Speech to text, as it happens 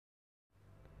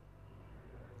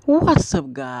What's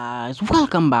up, guys?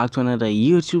 Welcome back to another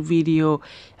YouTube video.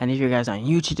 And if you guys are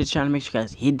new to the channel, make sure you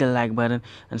guys hit the like button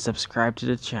and subscribe to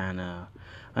the channel.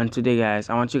 And today, guys,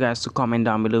 I want you guys to comment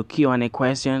down below Q&A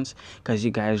questions, because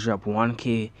you guys dropped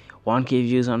 1k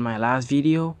views on my last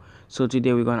video. So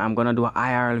today I'm gonna do an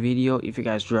IRL video if you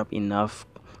guys drop enough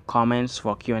comments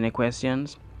for Q&A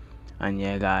questions. And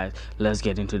yeah, guys, let's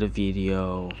get into the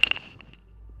video.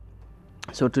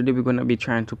 So today we're gonna be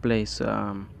trying to play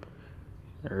some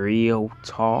Rio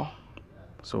Tour.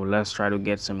 So let's try to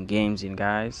get some games in,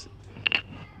 guys.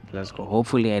 Let's go.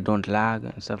 Hopefully I don't lag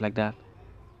and stuff like that.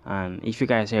 And if you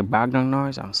guys hear background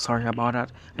noise, I'm sorry about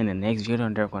that. In the next video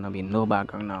there's gonna be no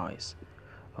background noise.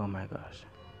 Oh my gosh.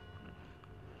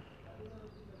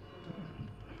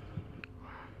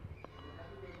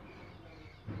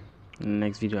 In the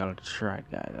next video I'll try,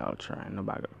 guys. I'll try no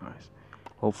background noise.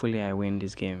 Hopefully I win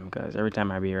this game, because every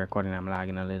time I be recording I'm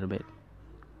lagging a little bit.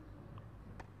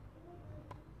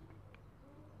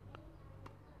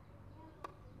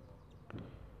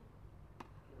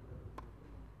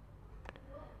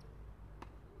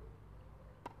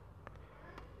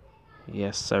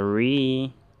 Yes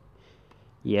sirree.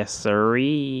 Yes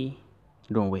sirree.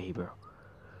 Don't wait, bro.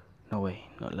 No way.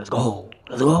 No, let's go.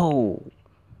 Let's go.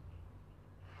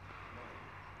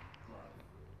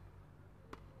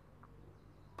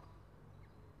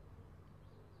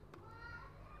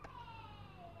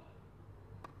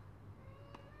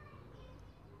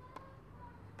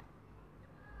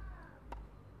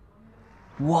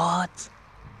 What?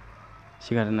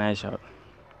 She got a nice shot.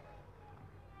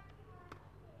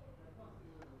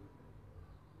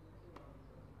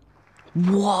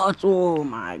 What? Oh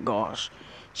my gosh.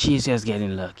 She's just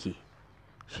getting lucky.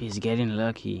 She's getting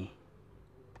lucky.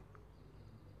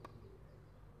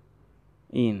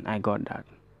 In, I got that.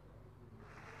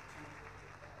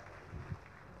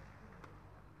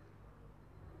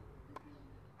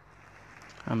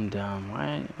 I'm dumb.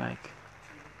 Why? Like,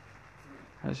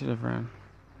 I should have run.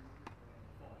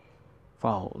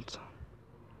 Fault.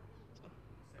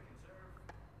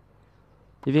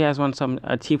 If you guys want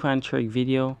a tip and trick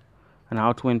video on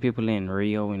how to win people in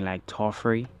Rio in like tour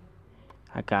free,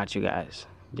 I got you guys.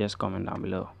 Just comment down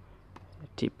below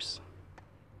tips.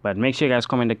 But make sure you guys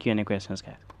comment the Q&A questions,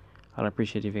 guys. I'll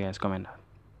appreciate if you guys comment that.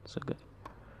 So good.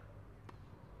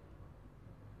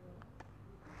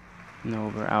 No,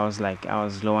 bro. I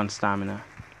was low on stamina.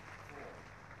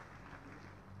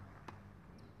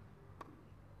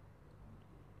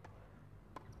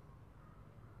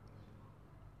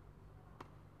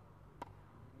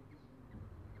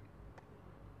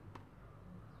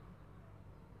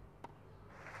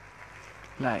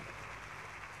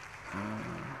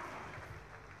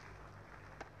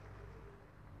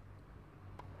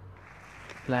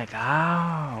 Like,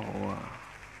 how?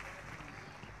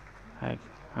 Like,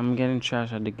 I'm getting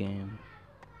trash at the game.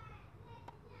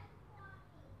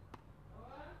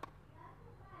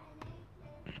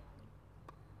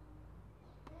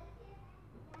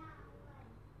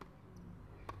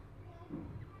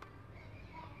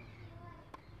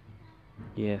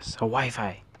 Yes, her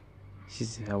Wi-Fi.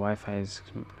 Her Wi-Fi is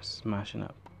smashing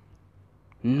up.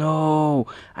 No,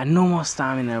 I no more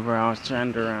stamina, bro. I was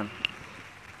trying to run.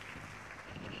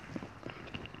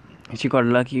 And she got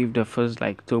lucky with the first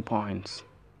like 2 points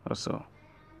or so.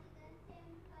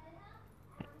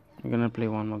 I'm gonna play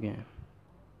one more game.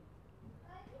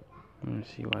 Let me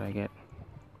see what I get.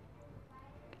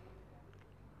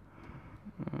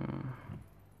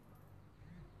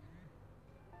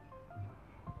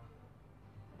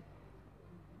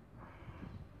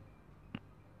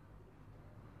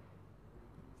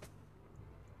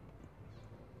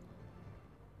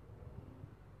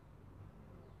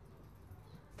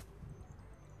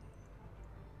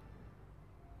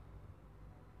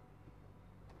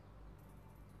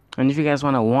 And if you guys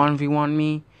want to 1v1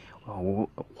 me,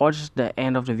 watch the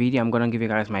end of the video. I'm gonna give you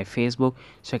guys my Facebook,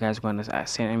 so you guys gonna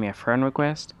send me a friend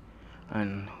request,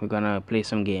 and we're gonna play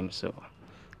some games. So,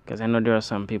 because I know there are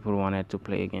some people who wanted to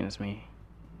play against me.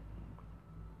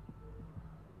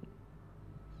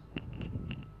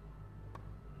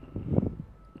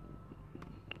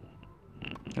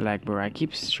 Like, bro, I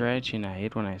keep stretching. I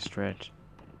hate when I stretch.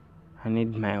 I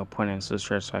need my opponents to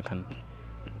stretch so I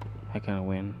can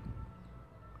win.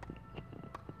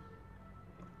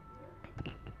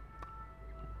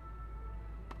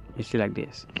 You see, like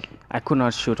this, I could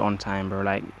not shoot on time, bro.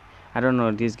 Like, I don't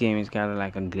know, this game is got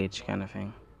like a glitch kind of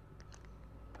thing.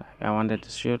 Like, I wanted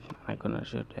to shoot, I could not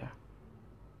shoot there.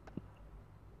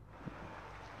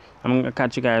 I'm gonna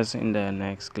catch you guys in the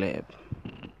next clip.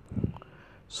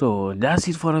 So that's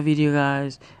it for the video,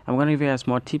 guys. I'm gonna give you guys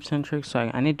more tips and tricks.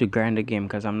 So I need to grind the game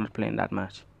because I'm not playing that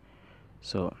much.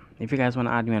 So if you guys want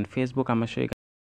to add me on Facebook, I'm gonna show you